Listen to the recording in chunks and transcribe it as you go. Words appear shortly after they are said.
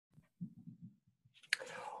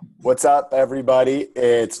What's up, everybody?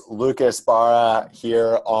 It's Lucas Barra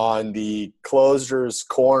here on the Closers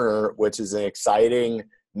Corner, which is an exciting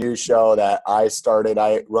new show that I started.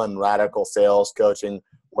 I run Radical Sales Coaching,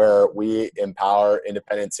 where we empower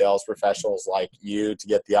independent sales professionals like you to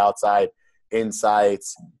get the outside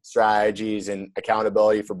insights, strategies, and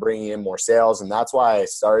accountability for bringing in more sales. And that's why I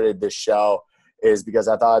started this show, is because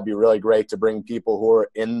I thought it'd be really great to bring people who are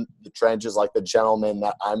in the trenches, like the gentleman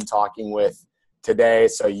that I'm talking with today,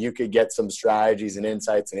 so you could get some strategies and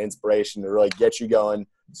insights and inspiration to really get you going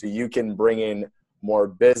so you can bring in more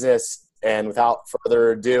business. And without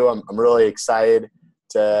further ado, I'm really excited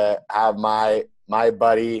to have my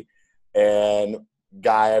buddy and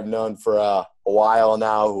guy I've known for a while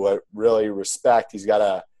now, who I really respect. He's got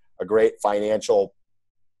a great financial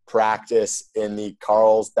practice in the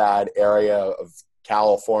Carlsbad area of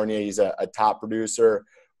California. He's a top producer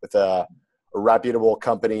with a reputable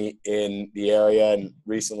company in the area, and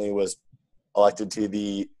recently was elected to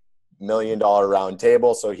the $1 Million Round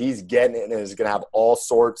Table. So he's getting it and is going to have all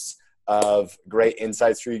sorts of great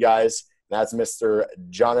insights for you guys. And that's Mr.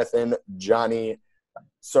 Jonny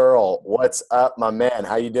Searle. What's up, my man?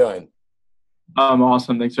 How you doing?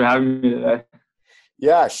 Awesome. Thanks for having me today.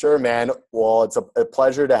 Yeah, sure, man. Well, it's a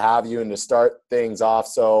pleasure to have you. And to start things off,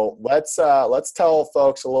 so let's tell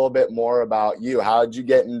folks a little bit more about you. How did you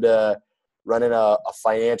get into running a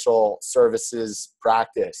financial services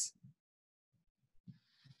practice?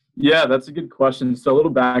 Yeah, that's a good question. So a little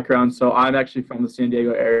background. So I'm actually from the San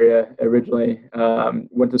Diego area originally.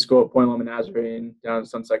 Went to school at Point Loma Nazarene down in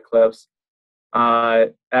Sunset Cliffs. I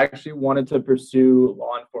actually wanted to pursue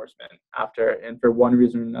law enforcement after, and for one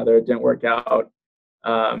reason or another, it didn't work out.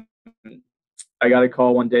 Um, I got a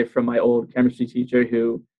call one day from my old chemistry teacher,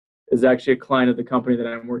 who is actually a client of the company that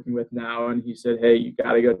I'm working with now. And he said, "Hey, you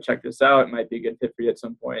got to go check this out. It might be a good fit for you at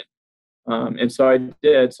some point." And so I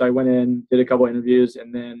did. So I went in, did a couple of interviews,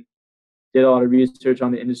 and then did a lot of research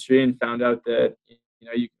on the industry and found out that,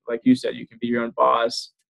 you, like you said, you can be your own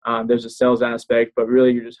boss. There's a sales aspect, but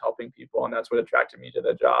really you're just helping people. And that's what attracted me to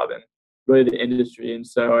the job and really the industry. And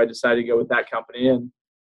so I decided to go with that company. And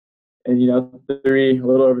a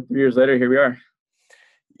little over 3 years later, here we are.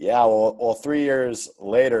 Yeah, well, 3 years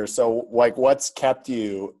later. So, like, what's kept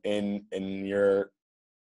you in your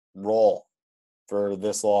role for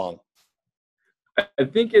this long? I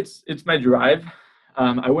think it's my drive.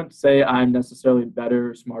 I wouldn't say I'm necessarily better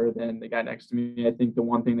or smarter than the guy next to me. I think the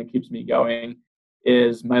one thing that keeps me going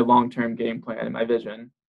is my long-term game plan and my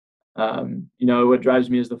vision. What drives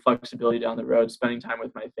me is the flexibility down the road, spending time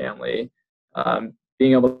with my family,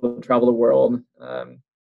 being able to travel the world.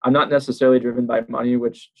 I'm not necessarily driven by money,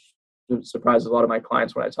 which surprises a lot of my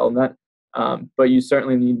clients when I tell them that. But you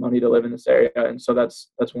certainly need money to live in this area, and so that's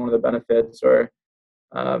one of the benefits, or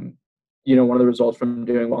one of the results from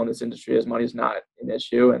doing well in this industry is money is not an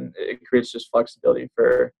issue, and it creates just flexibility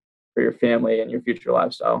for your family and your future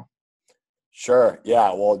lifestyle. Sure.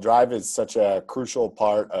 Yeah. Well, drive is such a crucial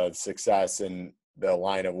part of success in the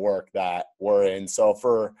line of work that we're in. So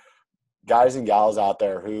for guys and gals out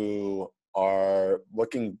there who are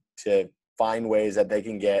looking to find ways that they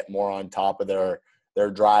can get more on top of their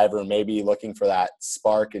drive, or maybe looking for that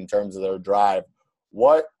spark in terms of their drive,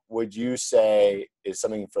 what would you say is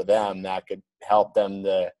something for them that could help them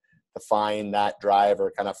to find that drive,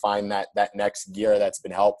 or kind of find that next gear that's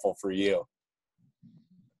been helpful for you?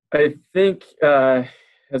 I think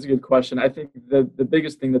that's a good question. I think the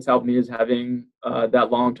biggest thing that's helped me is having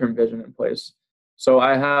that long-term vision in place. So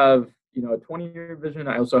I have, a 20-year vision.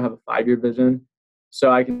 I also have a 5-year vision.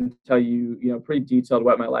 So I can tell you, pretty detailed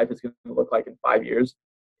what my life is going to look like in 5 years.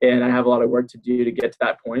 And I have a lot of work to do to get to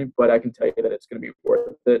that point, but I can tell you that it's going to be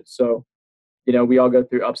worth it. So, we all go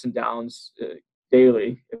through ups and downs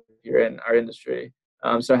daily if you're in our industry.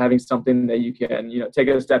 So having something that you can, take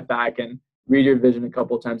a step back and read your vision a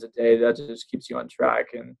couple of times a day, that just keeps you on track.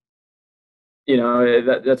 And,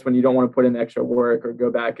 that's when you don't want to put in extra work or go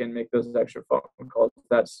back and make those extra phone calls.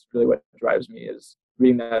 That's really what drives me, is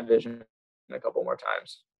reading that vision a couple more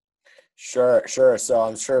times. Sure. So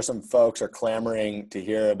I'm sure some folks are clamoring to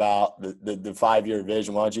hear about the 5-year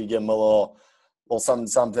vision. Why don't you give them a little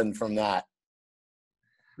something from that?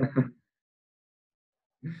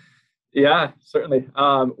 Yeah, certainly.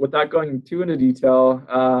 Without going too into detail,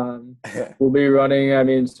 we'll be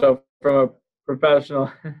running. So from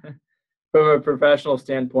a professional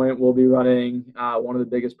standpoint, we'll be running one of the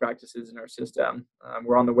biggest practices in our system.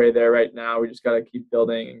 We're on the way there right now. We just got to keep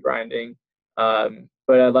building and grinding.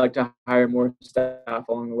 But I'd like to hire more staff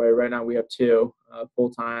along the way. Right now we have 2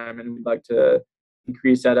 full-time, and we'd like to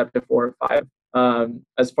increase that up to 4 or 5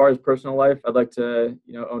 As far as personal life, I'd like to,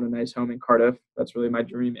 own a nice home in Cardiff. That's really my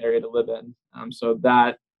dream area to live in. So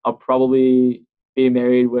that I'll probably be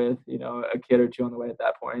married with, a kid or two on the way at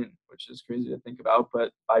that point, which is crazy to think about,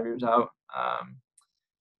 but 5 years out.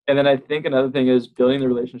 And then I think another thing is building the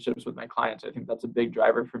relationships with my clients. I think that's a big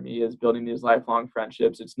driver for me, is building these lifelong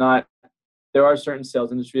friendships. It's not, there are certain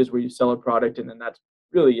sales industries where you sell a product and then that's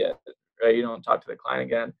really it, right? You don't talk to the client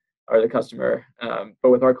again or the customer. But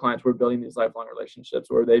with our clients, we're building these lifelong relationships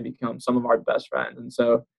where they become some of our best friends. And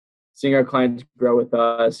so seeing our clients grow with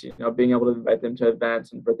us, being able to invite them to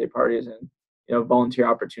events and birthday parties and, volunteer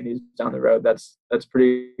opportunities down the road, that's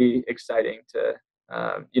pretty exciting to,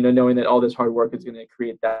 knowing that all this hard work is going to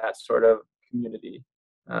create that sort of community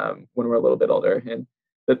when we're a little bit older. And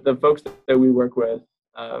the folks that we work with,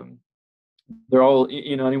 they're all,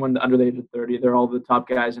 anyone under the age of 30, they're all the top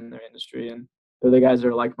guys in their industry, and they're the guys that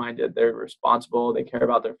are like-minded. They're responsible. They care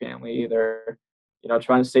about their family. They're,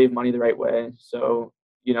 trying to save money the right way. So,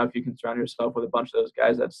 if you can surround yourself with a bunch of those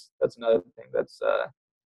guys, that's another thing that's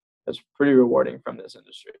pretty rewarding from this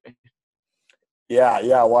industry. Yeah.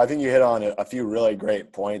 Well, I think you hit on a few really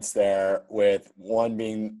great points there, with one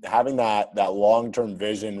being having that long-term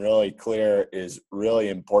vision really clear is really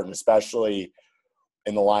important, especially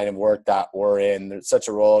in the line of work that we're in. There's such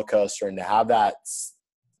a roller coaster, and to have that,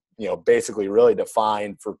 basically really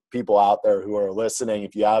defined for people out there who are listening.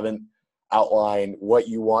 If you haven't outlined what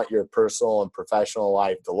you want your personal and professional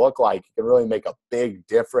life to look like, it can really make a big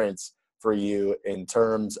difference for you in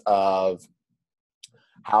terms of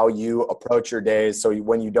how you approach your days. So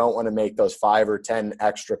when you don't want to make those 5 or 10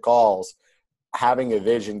 extra calls, having a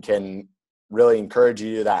vision can really encourage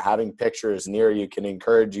you to that. Having pictures near you can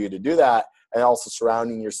encourage you to do that. And also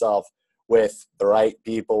surrounding yourself with the right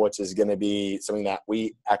people, which is going to be something that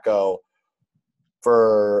we echo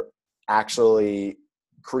for actually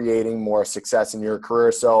creating more success in your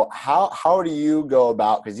career. So how do you go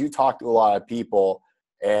about, because you talk to a lot of people,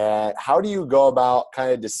 and how do you go about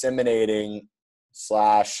kind of disseminating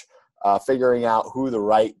 / figuring out who the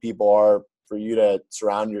right people are for you to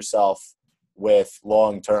surround yourself with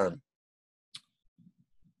long term?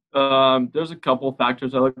 There's a couple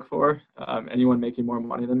factors I look for. Anyone making more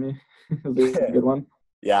money than me is a good one.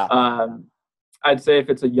 Yeah. I'd say if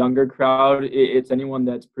it's a younger crowd, it's anyone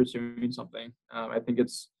that's pursuing something. I think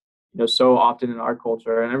it's, so often in our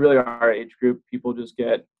culture and really our age group, people just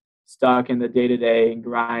get stuck in the day-to-day and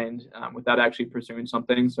grind without actually pursuing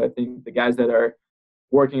something. So I think the guys that are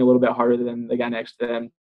working a little bit harder than the guy next to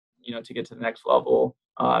them, to get to the next level.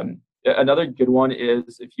 Another good one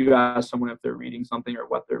is if you ask someone if they're reading something or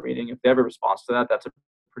what they're reading, if they have a response to that, that's a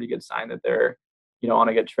pretty good sign that they're, on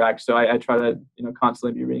a good track. So I try to,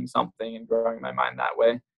 constantly be reading something and growing my mind that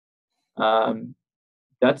way.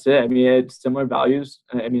 That's it. I mean, it's similar values.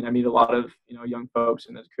 I mean, I meet a lot of, young folks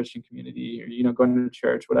in the Christian community or, going to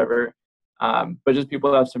church, whatever. But just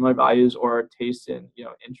people that have similar values or taste and,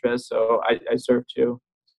 interests. So I surf too.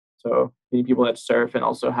 So meeting people that surf and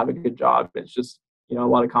also have a good job, it's just, a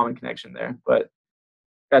lot of common connection there. But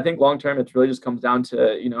I think long-term, it really just comes down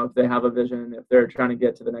to, if they have a vision, if they're trying to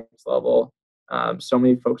get to the next level. So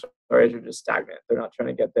many folks our age are just stagnant. They're not trying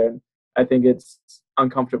to get there. And I think it's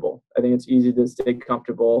uncomfortable. I think it's easy to stay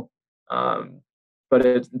comfortable, but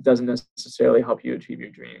it doesn't necessarily help you achieve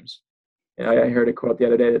your dreams. I heard a quote the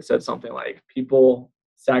other day that said something like, people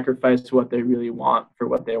sacrifice what they really want for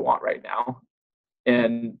what they want right now.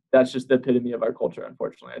 And that's just the epitome of our culture,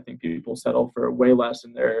 unfortunately. I think people settle for way less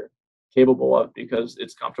than they're capable of because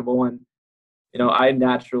it's comfortable. And, I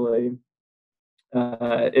naturally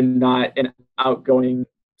am not an outgoing,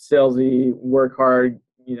 salesy, work hard,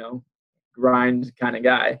 grind kind of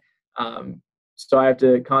guy. So I have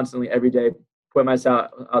to constantly every day put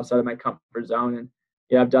myself outside of my comfort zone.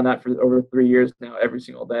 And I've done that for over 3 years now, every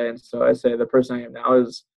single day. And so I say the person I am now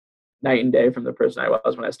is night and day from the person I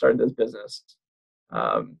was when I started this business.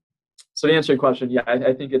 So to answer your question, yeah,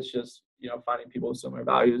 I think it's just, finding people with similar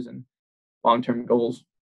values and long-term goals.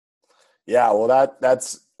 Yeah, well,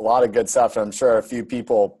 that's a lot of good stuff. I'm sure a few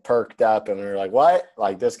people perked up and were like, what?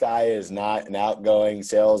 Like, this guy is not an outgoing,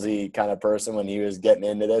 salesy kind of person when he was getting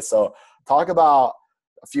into this. So talk about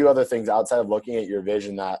a few other things outside of looking at your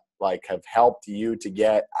vision that like have helped you to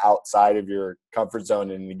get outside of your comfort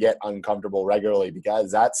zone and to get uncomfortable regularly,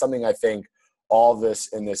 because that's something I think all of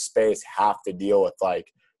this in this space have to deal with.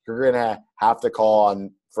 Like, you're going to have to call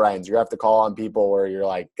on friends. You have to call on people where you're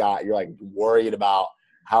like, God, you're like worried about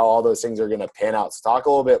how all those things are going to pan out. So talk a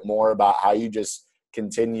little bit more about how you just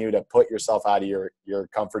continue to put yourself out of your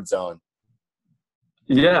comfort zone.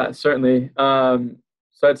 Yeah, certainly.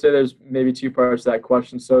 So I'd say there's maybe two parts to that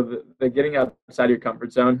question. So the getting outside your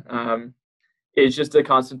comfort zone, It's just a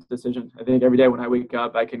constant decision. I think every day when I wake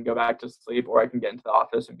up, I can go back to sleep or I can get into the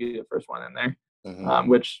office and be the first one in there, Mm-hmm.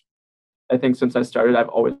 which I think since I started, I've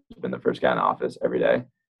always been the first guy in the office every day.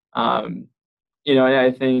 Um, and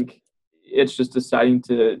I think it's just deciding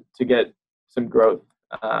to get some growth.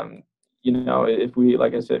 If we,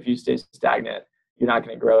 like I said, if you stay stagnant, you're not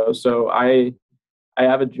going to grow. So I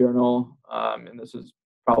have a journal, and this is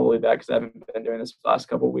probably bad because I haven't been doing this for the last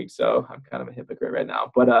couple of weeks, so I'm kind of a hypocrite right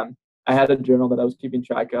now. But I had a journal that I was keeping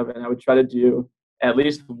track of, and I would try to do at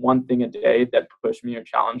least one thing a day that pushed me or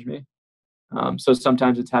challenged me. So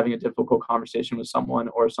sometimes it's having a difficult conversation with someone,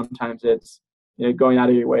 or sometimes it's going out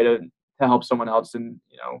of your way to help someone else in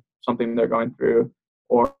something they're going through,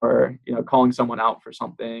 or calling someone out for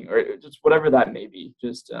something, or just whatever that may be.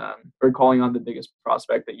 Just or calling on the biggest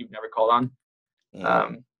prospect that you've never called on. Mm-hmm.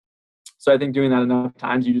 Um, so I think doing that enough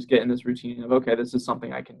times, you just get in this routine of, okay, this is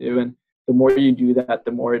something I can do, and the more you do that,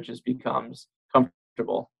 the more it just becomes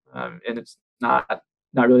comfortable, and it's not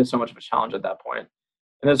really so much of a challenge at that point.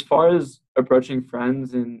 And as far as approaching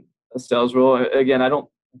friends in a sales role, again, I don't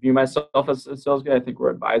view myself as a sales guy. I think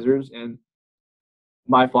we're advisors, and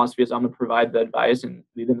my philosophy is I'm going to provide the advice and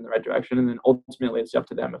lead them in the right direction, and then ultimately it's up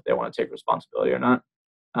to them if they want to take responsibility or not.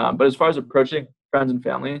 But as far as approaching friends and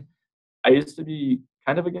family, I used to be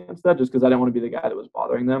kind of against that just because I didn't want to be the guy that was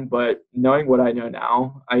bothering them. But knowing what I know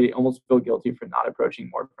now, I almost feel guilty for not approaching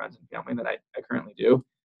more friends and family than I currently do.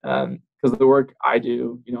 Because the work I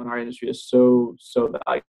do, in our industry is so, so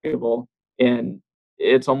valuable. And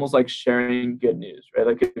it's almost like sharing good news, right?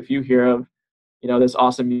 Like if you hear of, this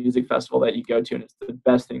awesome music festival that you go to and it's the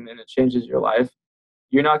best thing and it changes your life,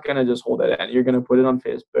 you're not going to just hold it in. You're going to put it on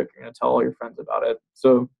Facebook. You're going to tell all your friends about it.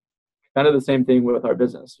 So kind of the same thing with our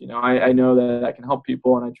business. I know that I can help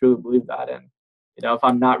people and I truly believe that. And, if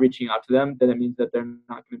I'm not reaching out to them, then it means that they're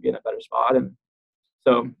not going to be in a better spot. And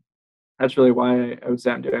so that's really why I would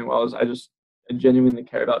say I'm doing well is I genuinely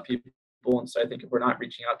care about people. And so I think if we're not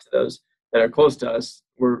reaching out to those that are close to us,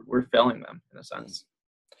 we're failing them in a sense.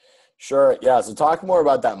 Sure. Yeah. So talk more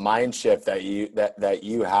about that mind shift that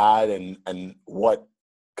you had and what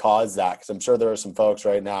caused that. Cause I'm sure there are some folks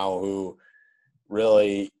right now who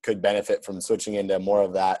really could benefit from switching into more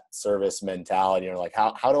of that service mentality. You're like,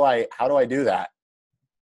 how do I do that?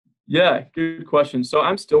 Yeah, good question. So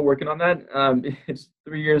I'm still working on that. It's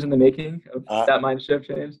 3 years in the making of that mind shift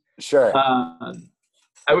change. Sure.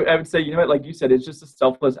 I would say, what, like you said, it's just a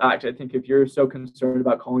selfless act. I think if you're so concerned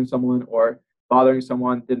about calling someone or bothering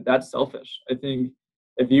someone, then that's selfish. I think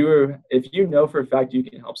if you know for a fact you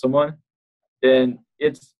can help someone, then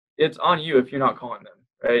it's on you if you're not calling them,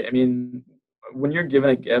 right? I mean, when you're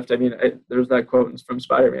given a gift, I mean, there's that quote from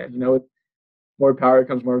Spider-Man, with more power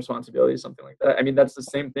comes more responsibility, something like that. I mean, that's the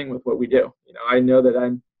same thing with what we do. I know that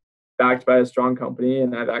I'm backed by a strong company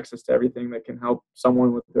and I have access to everything that can help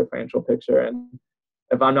someone with their financial picture. And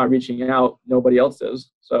if I'm not reaching out, nobody else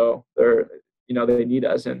is. So they need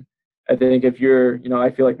us. And I think if you're, I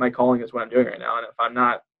feel like my calling is what I'm doing right now. And if I'm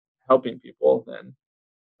not helping people,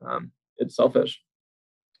 then it's selfish.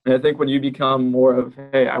 And I think when you become more of,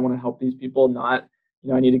 hey, I want to help these people, not,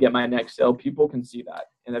 I need to get my next sale, people can see that.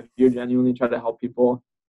 And if you're genuinely trying to help people,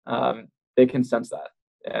 they can sense that.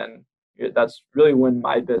 And that's really when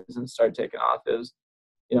my business started taking off is,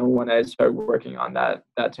 when I started working on that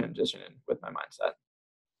transition with my mindset.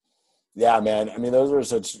 Yeah, man. I mean, those are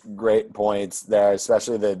such great points there,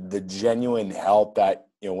 especially the genuine help that,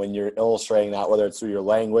 when you're illustrating that, whether it's through your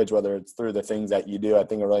language, whether it's through the things that you do, I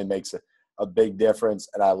think it really makes a big difference.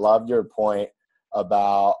 And I love your point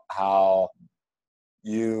about how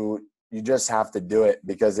you just have to do it,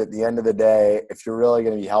 because at the end of the day, if you're really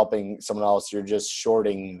going to be helping someone else, you're just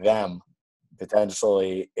shorting them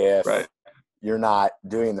potentially if Right. you're not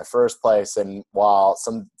doing it in the first place. And while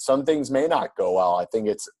some things may not go well, I think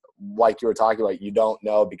it's like you were talking about, you don't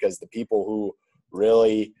know, because the people who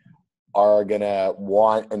really are going to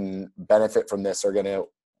want and benefit from this are going to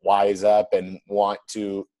wise up and want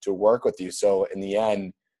to work with you. So in the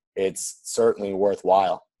end, it's certainly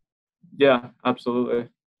worthwhile. Yeah, absolutely.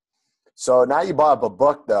 So now you bought up a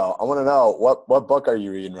book, though. I want to know, what book are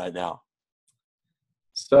you reading right now?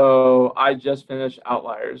 So I just finished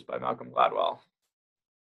Outliers by Malcolm Gladwell.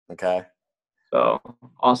 Okay. So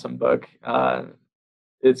awesome book.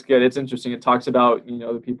 It's good. It's interesting. It talks about,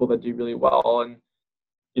 the people that do really well and,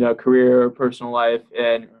 career, personal life,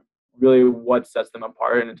 and really what sets them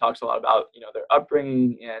apart. And it talks a lot about, their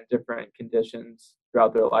upbringing and different conditions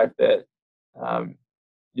throughout their life that,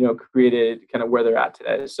 created kind of where they're at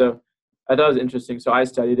today. So I thought it was interesting. So I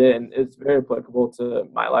studied it, and it's very applicable to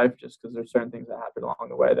my life just because there's certain things that happened along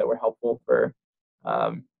the way that were helpful for,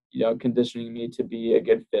 conditioning me to be a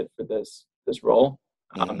good fit for this this role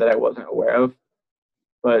that I wasn't aware of.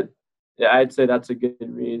 But yeah, I'd say that's a good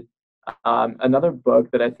read. Another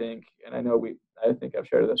book that I think, and I think I've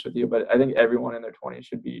shared this with you, but I think everyone in their 20s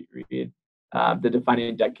should read The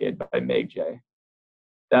Defining Decade by Meg Jay.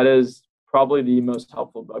 That is probably the most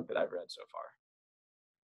helpful book that I've read so far.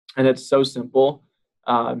 And it's so simple.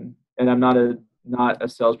 And I'm not a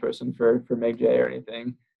salesperson for Meg Jay or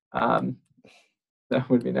anything. That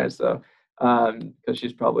would be nice though, because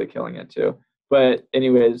she's probably killing it too. But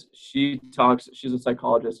anyways, she's a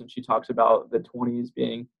psychologist, and she talks about the 20s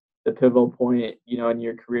being the pivotal point, in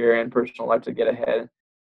your career and personal life to get ahead.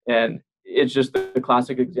 And it's just the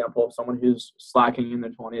classic example of someone who's slacking in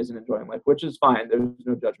their 20s and enjoying life, which is fine. There's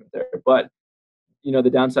no judgment there. But, the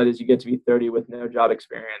downside is you get to be 30 with no job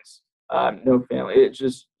experience, no family. It's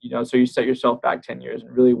just, so you set yourself back 10 years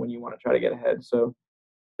and really when you want to try to get ahead. So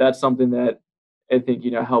that's something that I think,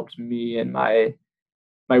 helped me in my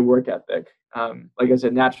work ethic. Like I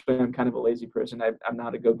said, naturally, I'm kind of a lazy person. I'm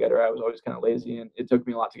not a go-getter. I was always kind of lazy, and it took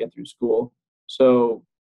me a lot to get through school. So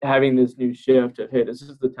having this new shift of, hey, this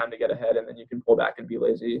is the time to get ahead, and then you can pull back and be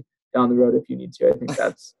lazy down the road if you need to. I think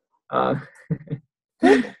that's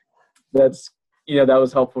that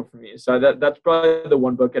was helpful for me. So that's probably the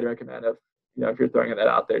one book I'd recommend if you're throwing that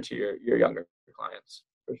out there to your younger clients,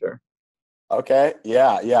 for sure. Okay.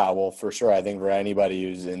 Yeah. Well, for sure. I think for anybody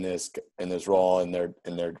who's in this role in their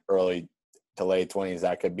early to late 20s,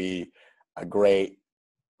 that could be a great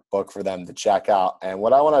book for them to check out. And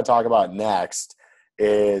what I want to talk about next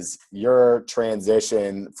is your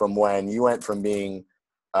transition from when you went from being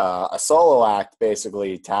a solo act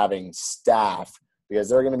basically to having staff, because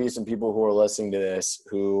there are going to be some people who are listening to this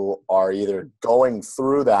who are either going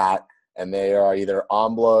through that and they are either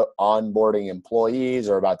onboarding employees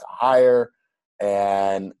or about to hire.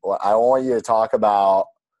 And I want you to talk about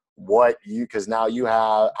because now you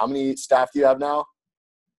have, how many staff do you have now?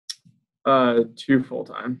 2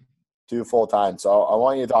 full-time. 2 full-time. So I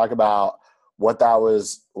want you to talk about what that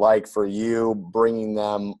was like for you, bringing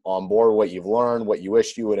them on board, what you've learned, what you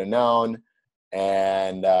wish you would have known,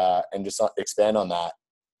 and just expand on that.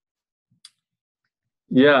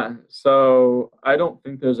 Yeah. So I don't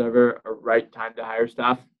think there's ever a right time to hire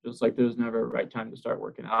staff, just like there's never a right time to start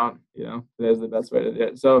working out. Today's the best way to do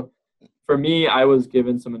it. So for me, I was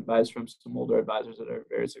given some advice from some older advisors that are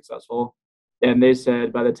very successful. And they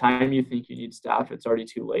said, by the time you think you need staff, it's already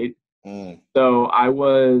too late. So I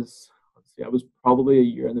was probably a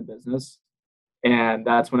year in the business. And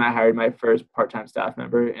that's when I hired my first part-time staff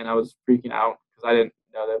member. And I was freaking out because I didn't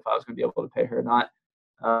know that if I was going to be able to pay her or not.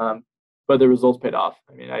 But the results paid off.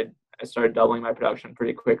 I mean, I started doubling my production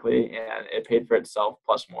pretty quickly, and it paid for itself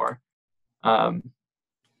plus more.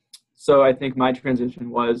 So I think my transition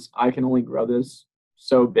was, I can only grow this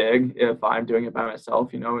so big if I'm doing it by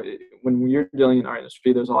myself. When you're dealing in our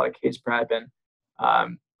industry, there's a lot of case prep and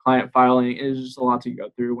client filing. It's just a lot to go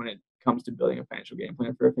through when it comes to building a financial game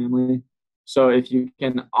plan for a family. So if you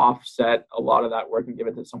can offset a lot of that work and give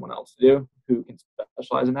it to someone else to do who can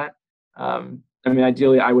specialize in that,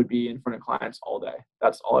 ideally, I would be in front of clients all day.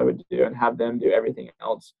 That's all I would do, and have them do everything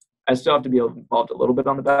else. I still have to be involved a little bit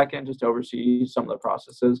on the back end just to oversee some of the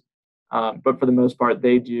processes. But for the most part,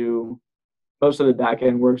 they do most of the back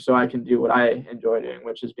end work so I can do what I enjoy doing,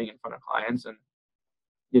 which is being in front of clients and,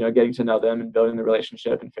 getting to know them and building the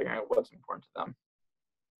relationship and figuring out what's important to them.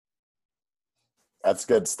 That's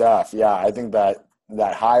good stuff. Yeah, I think that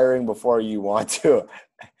hiring before you want to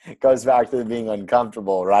goes back to being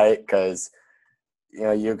uncomfortable, right? Because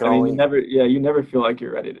you can you never feel like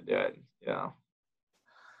you're ready to do it.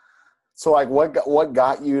 So like what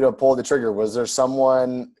got you to pull the trigger? Was there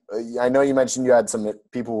someone, I know you mentioned you had some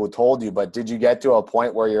people who told you, but did you get to a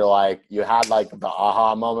point where you're like, you had like the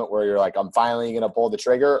aha moment where you're like, I'm finally going to pull the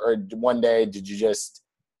trigger? Or one day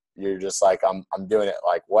you're just like, I'm doing it.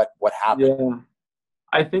 Like what happened? Yeah.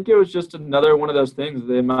 I think it was just another one of those things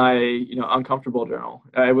in my, uncomfortable journal.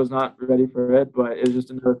 I was not ready for it, but it was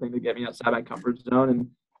just another thing to get me outside my comfort zone. And,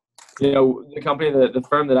 the company, the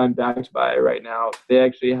firm that I'm backed by right now, they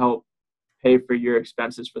actually help pay for your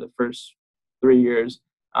expenses for the first 3 years.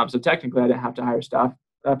 So technically I didn't have to hire staff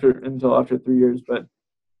until after 3 years, but,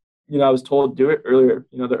 I was told do it earlier.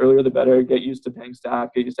 The earlier the better. Get used to paying staff,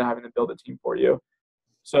 get used to having to build a team for you.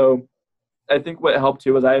 So I think what helped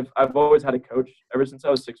too was I've always had a coach. Ever since I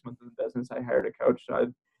was 6 months in the business, I hired a coach. So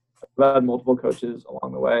I've had multiple coaches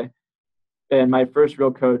along the way. And my first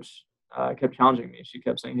real coach kept challenging me. She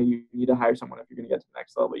kept saying, hey, you need to hire someone if you're going to get to the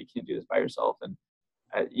next level. You can't do this by yourself. And,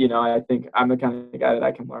 I think I'm the kind of guy that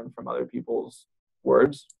I can learn from other people's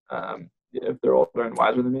words if they're older and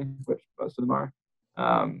wiser than me, which most of them are.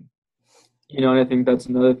 And I think that's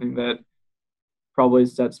another thing that probably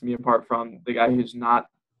sets me apart from the guy who's not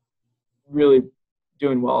really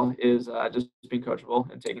doing well is just being coachable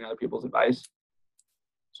and taking other people's advice.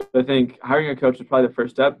 So I think hiring a coach was probably the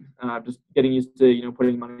first step, just getting used to,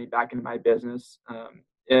 putting money back into my business.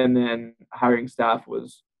 And then hiring staff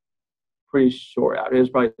was pretty short out. It was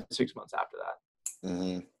probably 6 months after that.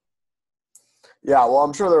 Mm-hmm. Yeah, well,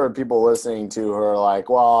 I'm sure there are people listening to who are like,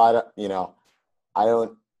 well, I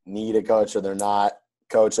don't need a coach, or they're not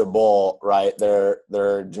coachable, right?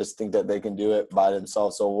 They're just think that they can do it by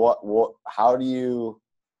themselves. So what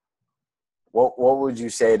would you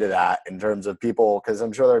say to that in terms of people? Because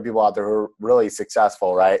I'm sure there are people out there who are really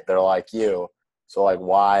successful, right? They're like you. So like,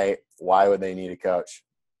 why would they need a coach?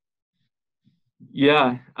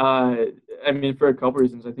 Yeah. For a couple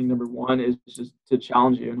reasons. I think number one is just to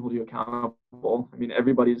challenge you and hold you accountable.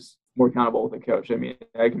 Everybody's more accountable with a coach.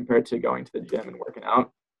 I compare it to going to the gym and working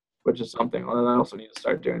out, which is something that I also need to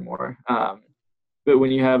start doing more. But when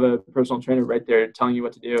you have a personal trainer right there telling you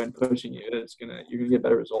what to do and pushing you, you're gonna get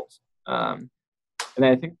better results. And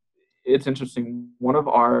I think it's interesting. One of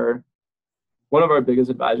our biggest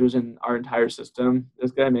advisors in our entire system, this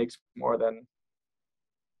guy makes more than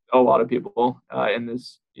a lot of people in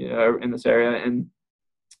this area. And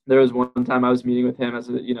there was one time I was meeting with him as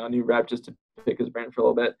a new rep just to pick his brain for a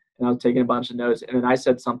little bit, and I was taking a bunch of notes, and then I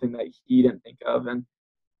said something that he didn't think of, and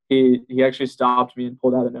he actually stopped me and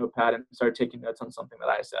pulled out a notepad and started taking notes on something that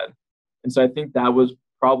I said. And so I think that was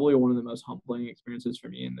probably one of the most humbling experiences for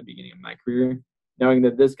me in the beginning of my career, knowing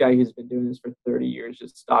that this guy who's been doing this for 30 years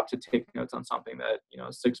just stopped to take notes on something that a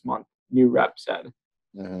 6-month new rep said.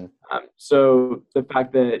 Mm-hmm. So the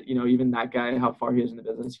fact that even that guy, how far he is in the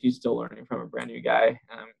business, he's still learning from a brand new guy.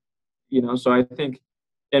 So I think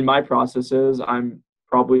in my processes, I'm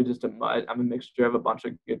probably just I'm a mixture of a bunch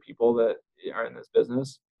of good people that are in this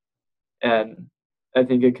business, and I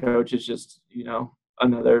think a coach is just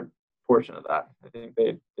another portion of that. I think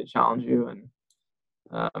they challenge you, and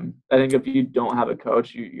I think if you don't have a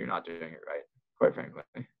coach, you're not doing it right, quite frankly.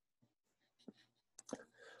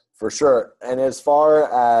 For sure. And as far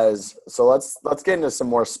as, so let's get into some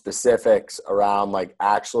more specifics around like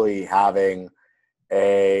actually having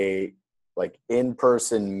a like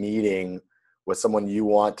in-person meeting with someone you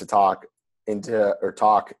want to talk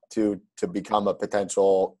to become a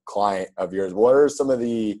potential client of yours. What are some of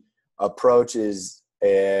the approaches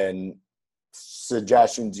and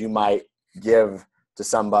suggestions you might give to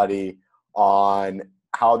somebody on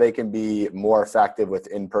how they can be more effective with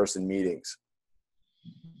in-person meetings?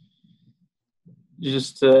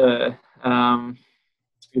 Just it's a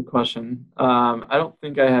good question. I don't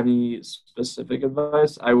think I have any specific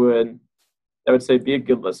advice. I would say be a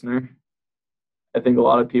good listener. I think a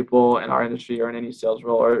lot of people in our industry or in any sales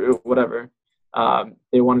role or whatever,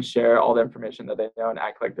 they want to share all the information that they know and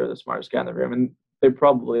act like they're the smartest guy in the room, and they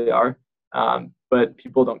probably are. But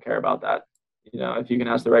people don't care about that. If you can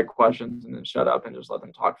ask the right questions and then shut up and just let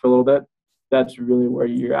them talk for a little bit, that's really where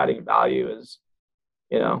you're adding value is,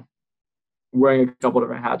 wearing a couple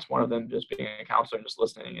different hats, one of them just being a counselor and just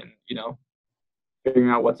listening and, figuring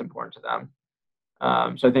out what's important to them.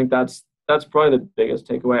 So I think that's probably the biggest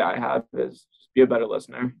takeaway I have is just be a better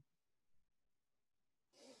listener.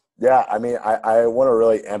 Yeah. I want to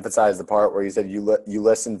really emphasize the part where you said you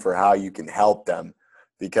listen for how you can help them,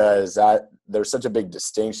 because there's such a big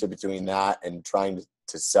distinction between that and trying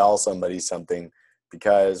to sell somebody something,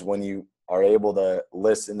 because when you are able to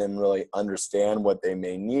listen and really understand what they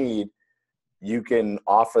may need, you can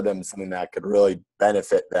offer them something that could really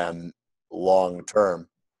benefit them long term.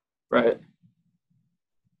 Right.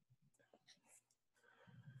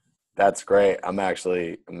 That's great. I'm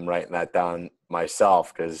writing that down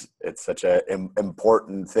myself because it's such an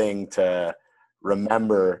important thing to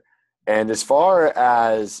remember. And as far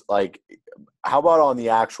as like, how about on the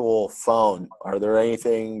actual phone? Are there any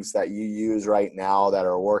things that you use right now that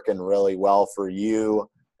are working really well for you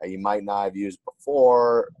that you might not have used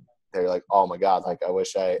before? They're like, oh my God, like I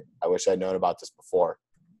wish I'd known about this before.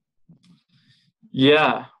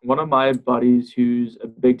 Yeah. One of my buddies who's a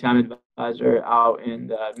big time advisor out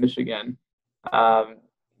in Michigan,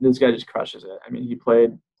 this guy just crushes it. He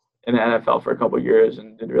played in the NFL for a couple of years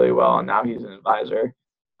and did really well, and now he's an advisor.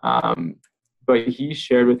 But he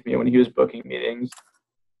shared with me when he was booking meetings,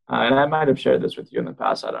 and I might have shared this with you in the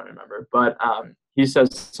past, I don't remember, but he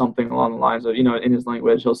says something along the lines of, in his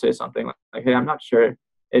language, he'll say something like, hey, I'm not sure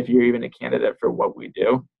if you're even a candidate for what we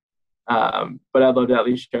do. But I'd love to at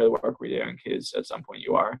least share the work we do in case at some point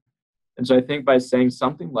you are. And so I think by saying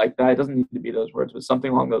something like that, it doesn't need to be those words, but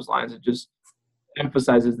something along those lines, it just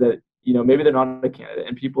emphasizes that, maybe they're not a candidate,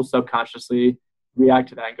 and people subconsciously react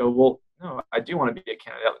to that and go, well, no, I do want to be a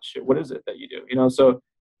candidate. Shit, what is it that you do? So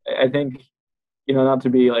I think, not to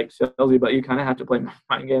be like salesy, but you kind of have to play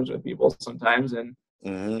mind games with people sometimes. And,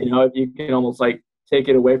 Mm-hmm. if you can almost like take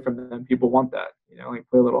it away from them, people want that, like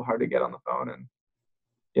play a little hard to get on the phone. And,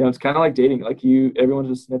 it's kind of like dating, like everyone's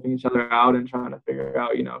just sniffing each other out and trying to figure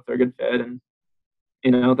out, if they're a good fit. And,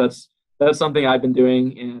 that's something I've been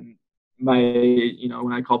doing. And my,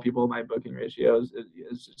 when I call people, my booking ratios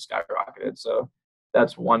is just skyrocketed. So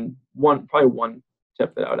that's probably one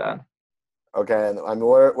tip that I would add. Okay. And I mean,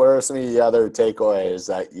 what are some of the other takeaways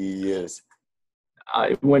that you use?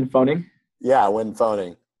 When phoning? Yeah, when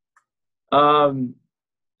phoning. Um,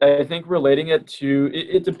 I think relating it to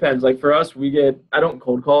it depends. Like for us, I don't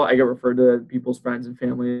cold call. I get referred to people's friends and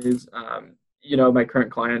families. My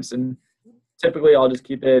current clients, and typically I'll just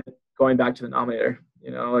keep it going back to the denominator.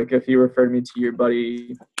 Like if you referred me to your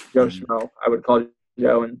buddy Joe Schmo, I would call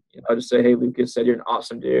Joe and I'll just say, hey, Lucas said you're an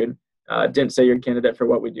awesome dude. Didn't say you're a candidate for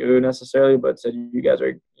what we do necessarily, but said you guys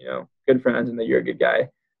are good friends and that you're a good guy.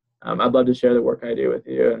 I'd love to share the work I do with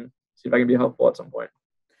you and see if I can be helpful at some point.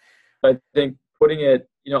 But I think putting it,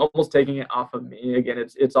 almost taking it off of me again.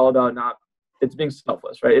 It's all about it's being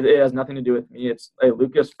selfless, right? It has nothing to do with me. It's hey,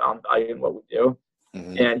 Lucas found value in what we do,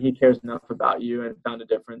 and he cares enough about you and found a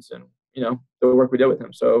difference in the work we did with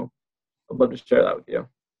him. So I'd love to share that with you.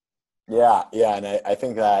 Yeah, and I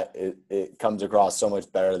think that it comes across so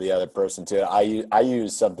much better to the other person too. I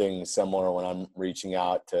use something similar when I'm reaching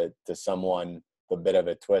out to someone, a bit of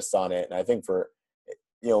a twist on it. And I think for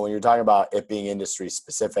when you're talking about it being industry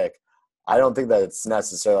specific, I don't think that it's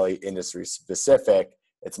necessarily industry specific.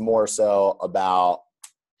 It's more so about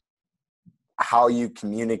how you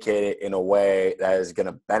communicate it in a way that is going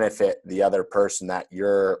to benefit the other person that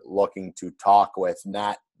you're looking to talk with,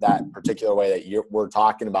 not that particular way that we're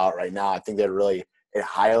talking about right now. I think that it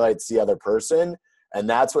highlights the other person, and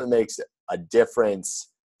that's what makes a difference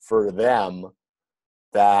for them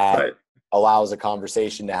that allows a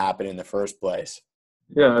conversation to happen in the first place.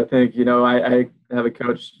 Yeah, I think, I have a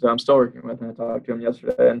coach that I'm still working with, and I talked to him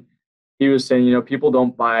yesterday, and he was saying, people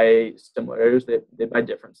don't buy similarities, they buy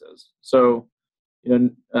differences. So,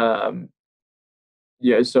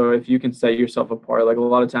 so if you can set yourself apart, like a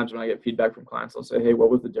lot of times when I get feedback from clients, I'll say, hey, what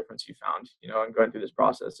was the difference you found, in going through this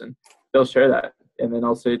process? And they'll share that. And then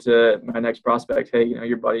I'll say to my next prospect, hey,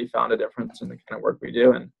 your buddy found a difference in the kind of work we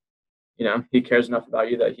do. And, he cares enough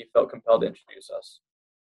about you that he felt compelled to introduce us.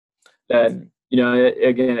 Then,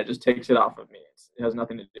 again, it just takes it off of me. It has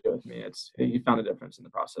nothing to do with me. It's, hey, you found a difference in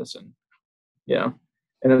the process. And,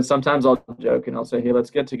 and then sometimes I'll joke and I'll say, hey,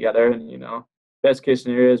 let's get together. And, best case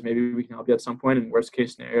scenario is maybe we can help you at some point. And worst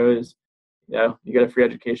case scenario is, you get a free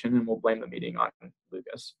education and we'll blame the meeting on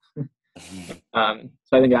Lucas. So I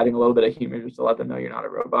think adding a little bit of humor just to let them know you're not a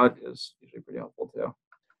robot is usually pretty helpful too.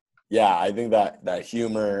 Yeah, I think that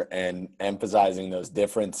humor and emphasizing those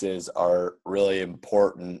differences are really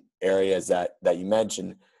important areas that you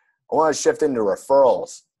mentioned. I want to shift into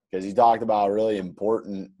referrals because you talked about a really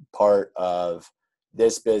important part of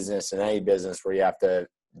this business and any business where you have to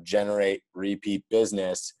generate repeat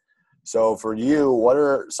business. So for you, what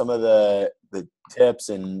are some of the tips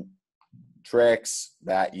and tricks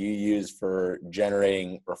that you use for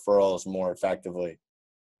generating referrals more effectively?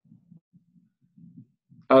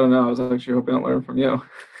 I don't know. I was actually hoping to learn from you.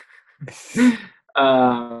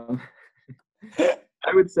 I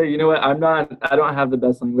would say, I don't have the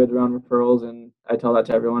best language around referrals, and I tell that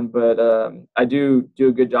to everyone, but I do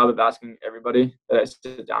a good job of asking everybody that I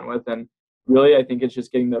sit down with. And really, I think it's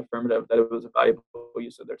just getting the affirmative that it was a valuable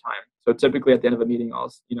use of their time. So typically at the end of a meeting, I'll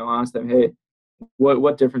ask them, hey,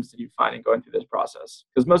 what difference did you find in going through this process?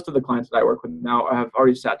 Because most of the clients that I work with now have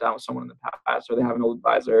already sat down with someone in the past, or they have an old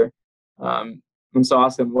advisor. And so I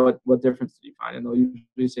ask them, what difference did you find? And they'll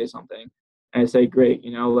usually say something. And I say, great,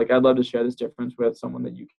 I'd love to share this difference with someone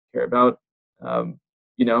that you care about. And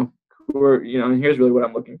here's really what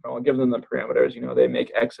I'm looking for. I'll give them the parameters. They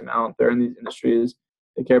make X amount. They're in these industries.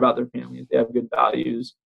 They care about their families. They have good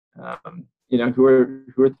values. Who are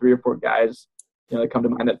 3 or 4 guys, that come to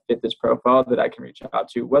mind that fit this profile that I can reach out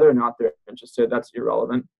to. Whether or not they're interested, that's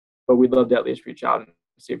irrelevant. But we'd love to at least reach out and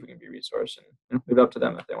see if we can be a resource, and leave it up to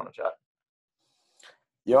them if they want to chat.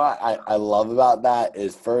 I love about that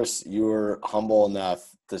is, first, you were humble enough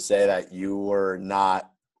to say that you were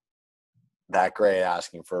not that great at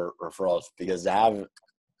asking for referrals, because to have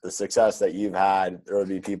the success that you've had, there would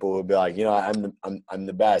be people who would be like, I'm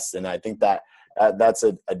the best. And I think that's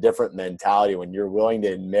a different mentality when you're willing to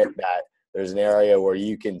admit that there's an area where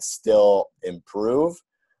you can still improve,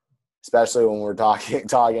 especially when we're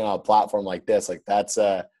talking on a platform like this. Like that's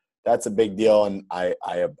a big deal, and I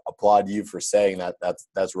applaud you for saying that.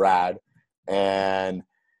 That's rad. And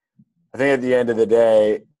I think at the end of the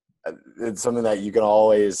day, it's something that you can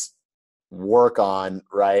always work on,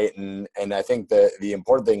 right? And I think the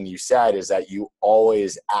important thing you said is that you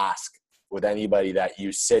always ask with anybody that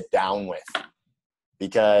you sit down with,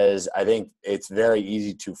 because I think it's very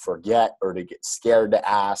easy to forget or to get scared to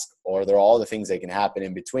ask, or there are all the things that can happen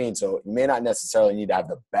in between. So you may not necessarily need to have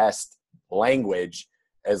the best language.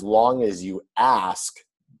 As long as you ask,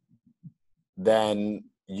 then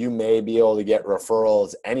you may be able to get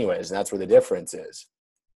referrals anyways, and that's where the difference is.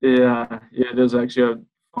 Yeah, there's actually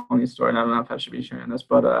a funny story, and I don't know if I should be sharing this,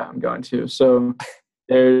 but I'm going to. So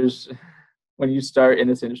there's, when you start in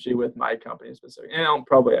this industry with my company specifically, and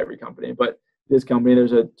probably every company, but this company,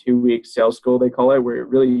 there's a 2-week sales school, they call it, where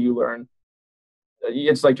really you learn,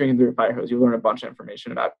 it's like drinking through a fire hose. You learn a bunch of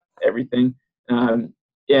information about everything.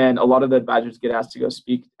 And a lot of the advisors get asked to go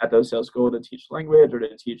speak at those sales school to teach language or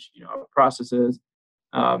to teach, processes.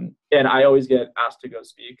 And I always get asked to go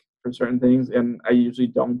speak for certain things, and I usually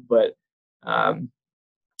don't, but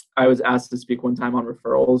I was asked to speak one time on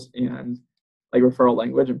referrals and like referral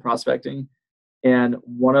language and prospecting. And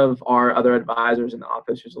one of our other advisors in the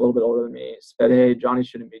office, who's a little bit older than me, said, "Hey, Johnny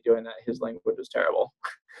shouldn't be doing that. His language was terrible."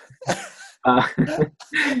 uh,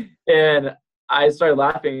 and I started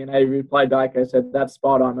laughing, and I replied back. I said, "That's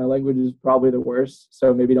spot on. My language is probably the worst,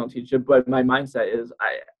 so maybe don't teach it." But my mindset is,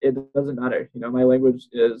 it doesn't matter. My language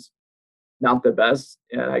is not the best,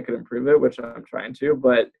 and I could improve it, which I'm trying to.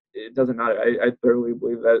 But it doesn't matter. I thoroughly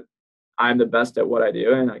believe that I'm the best at what I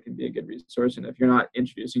do, and I can be a good resource. And if you're not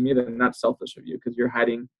introducing me, then that's selfish of you, because you're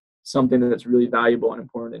hiding something that's really valuable and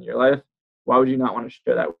important in your life. Why would you not want to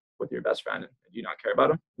share that with your best friend? And do you not care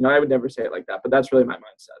about him? I would never say it like that, but that's really my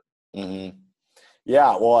mindset. Mm-hmm.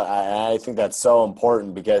 Yeah, well, I think that's so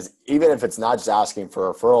important, because even if it's not just asking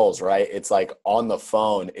for referrals, right? It's like on the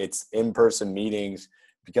phone, it's in-person meetings,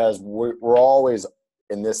 because we're always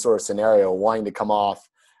in this sort of scenario wanting to come off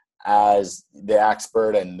as the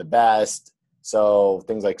expert and the best. So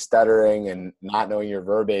things like stuttering and not knowing your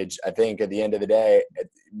verbiage, I think at the end of the day,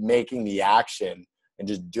 making the action and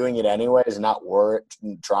just doing it anyways and not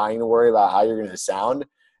trying to worry about how you're going to sound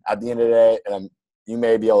at the end of the day. And you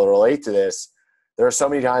may be able to relate to this. There are so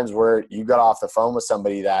many times where you got off the phone with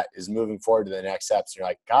somebody that is moving forward to the next steps. And you're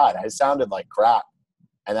like, God, I sounded like crap.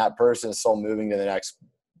 And that person is still moving to the next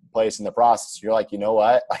place in the process. You're like, you know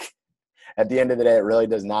what? Like, at the end of the day, it really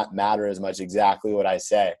does not matter as much exactly what I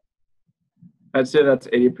say. I'd say that's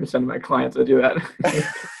 80% of my clients that do that.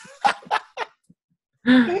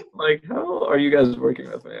 Like, how are you guys working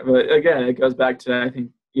with me? But again, it goes back to, I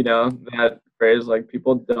think, that phrase, like,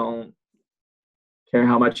 people don't care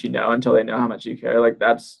how much you know until they know how much you care. Like,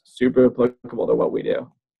 that's super applicable to what we do.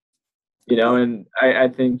 And I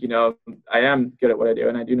think, I am good at what I do,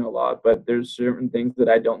 and I do know a lot, but there's certain things that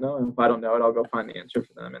I don't know. And if I don't know it, I'll go find the answer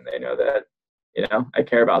for them. And they know that, I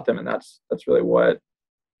care about them. And that's really what,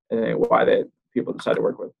 I think, why people decide to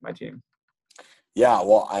work with my team. Yeah.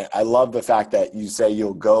 Well, I love the fact that you say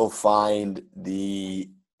you'll go find the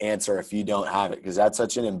answer if you don't have it, because that's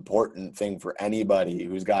such an important thing for anybody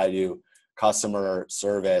who's got to do customer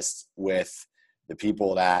service with the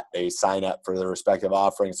people that they sign up for their respective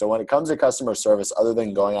offerings. So when it comes to customer service, other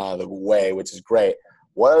than going out of the way, which is great,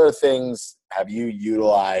 what other things have you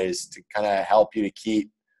utilized to kind of help you to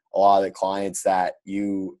keep a lot of the clients that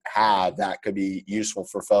you have that could be useful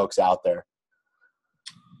for folks out there?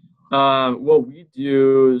 Well, we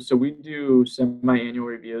do semi-annual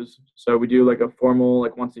reviews. So we do like a formal,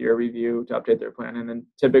 like once a year review to update their plan. And then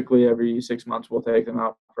typically every 6 months, we'll take them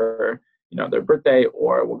out for, their birthday,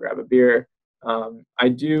 or we'll grab a beer. I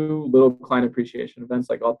do little client appreciation events.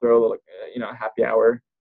 Like I'll throw a little, a happy hour,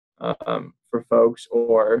 for folks,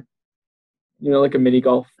 or, like a mini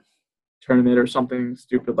golf tournament or something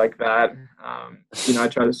stupid like that. I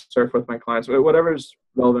try to surf with my clients, whatever's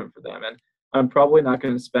relevant for them. And I'm probably not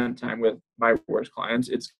going to spend time with my worst clients.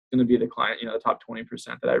 It's going to be the client, the top 20%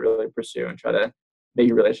 that I really pursue and try to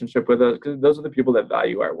make a relationship with those, because those are the people that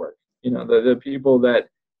value our work. The people that,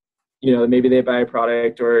 maybe they buy a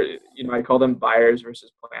product, or, I call them buyers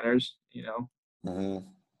versus planners. Mm-hmm.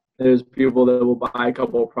 There's people that will buy a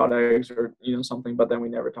couple of products or, something, but then we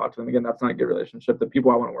never talk to them again. That's not a good relationship. The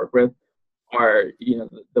people I want to work with are,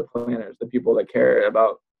 the planners, the people that care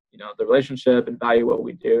about, the relationship and value what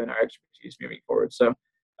we do and our expertise moving forward. So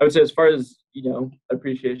I would say, as far as,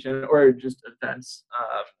 appreciation or just events,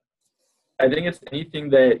 I think it's anything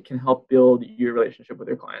that can help build your relationship with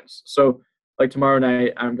your clients. So like tomorrow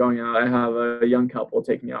night, I'm going out. I have a young couple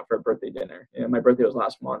taking me out for a birthday dinner. My birthday was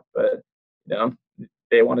last month, but,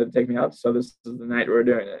 they wanted to take me out. So this is the night we're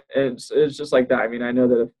doing it. And it's just like that. I mean, I know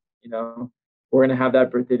that if, we're going to have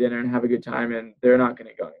that birthday dinner and have a good time, and they're not going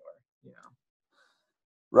to go anywhere.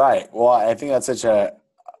 Right. Well, I think that's such a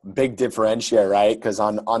big differentiator, right? Because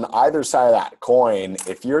on either side of that coin,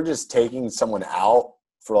 if you're just taking someone out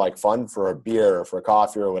for like fun, for a beer or for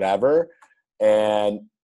coffee or whatever, and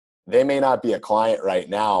they may not be a client right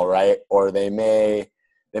now, right? Or they may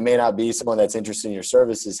not be someone that's interested in your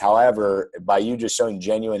services. However, by you just showing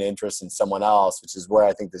genuine interest in someone else, which is where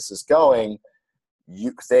I think this is going,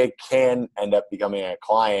 they can end up becoming a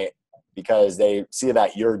client because they see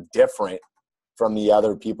that you're different from the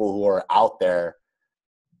other people who are out there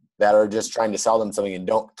that are just trying to sell them something and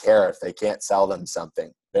don't care if they can't sell them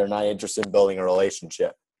something. They're not interested in building a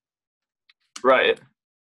relationship. Right.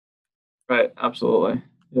 Absolutely.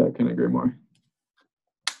 Yeah, I couldn't agree more.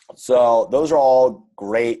 So those are all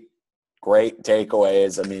great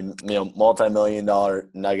takeaways. I mean, multi-million-dollar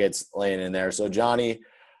nuggets laying in there. So Jonny,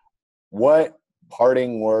 what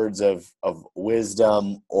parting words of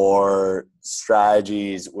wisdom or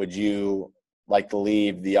strategies would you like to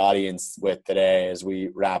leave the audience with today as we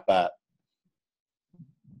wrap up?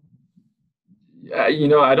 Yeah,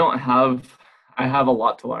 I have a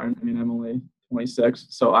lot to learn. I mean, I'm only 26,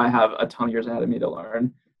 so I have a ton of years ahead of me to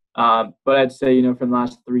learn. But I'd say, for the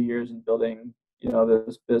last 3 years in building,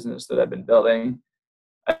 this business that I've been building,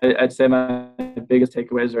 I'd say my biggest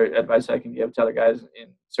takeaways or advice I can give to other guys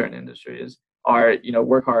in certain industries are,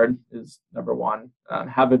 work hard is number one.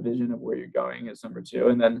 Have a vision of where you're going is number two.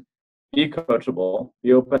 And then be coachable,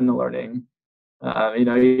 be open to learning.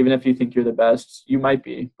 Even if you think you're the best, you might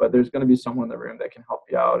be, but there's going to be someone in the room that can help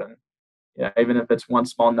you out. And even if it's one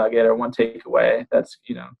small nugget or one takeaway that's,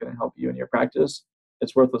 going to help you in your practice,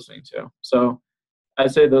 it's worth listening to. So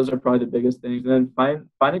I'd say those are probably the biggest things. And then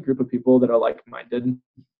find a group of people that are like-minded.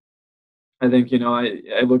 I think,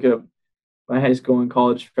 I look at my high school and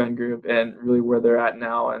college friend group and really where they're at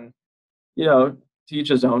now, and, to each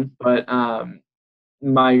his own, but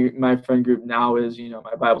my friend group now is,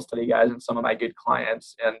 my Bible study guys and some of my good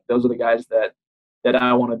clients. And those are the guys that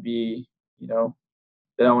I want to be, that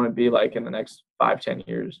I want to be like in the next 5-10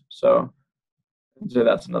 years. So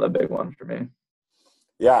that's another big one for me.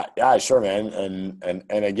 Yeah, sure, man.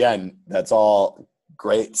 And again, that's all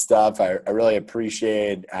great stuff. I really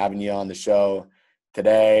appreciate having you on the show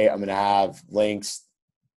today. I'm going to have links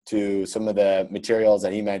to some of the materials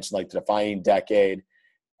that he mentioned, like the Defining Decade.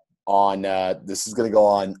 This is going to go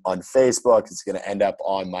on Facebook. It's going to end up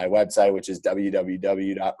on my website, which is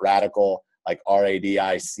www.radical, like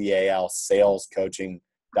RADICAL,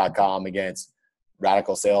 salescoaching.com. Again, it's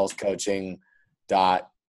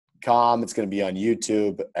radicalsalescoaching.com. It's going to be on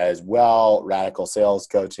YouTube as well. Radical Sales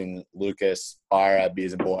Coaching, Lucas Barra, B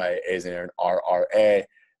as in boy, A as in Aaron, RRA.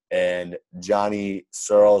 And Jonny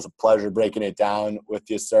Searle, it's a pleasure breaking it down with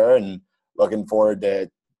you, sir, and looking forward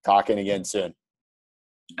to talking again soon.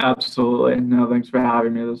 Absolutely. No, thanks for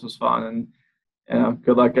having me. This was fun, and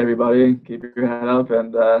good luck, everybody. Keep your head up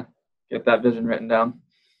and get that vision written down.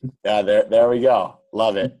 Yeah, there we go.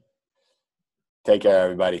 Love it. Take care,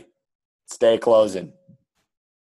 everybody. Stay closing.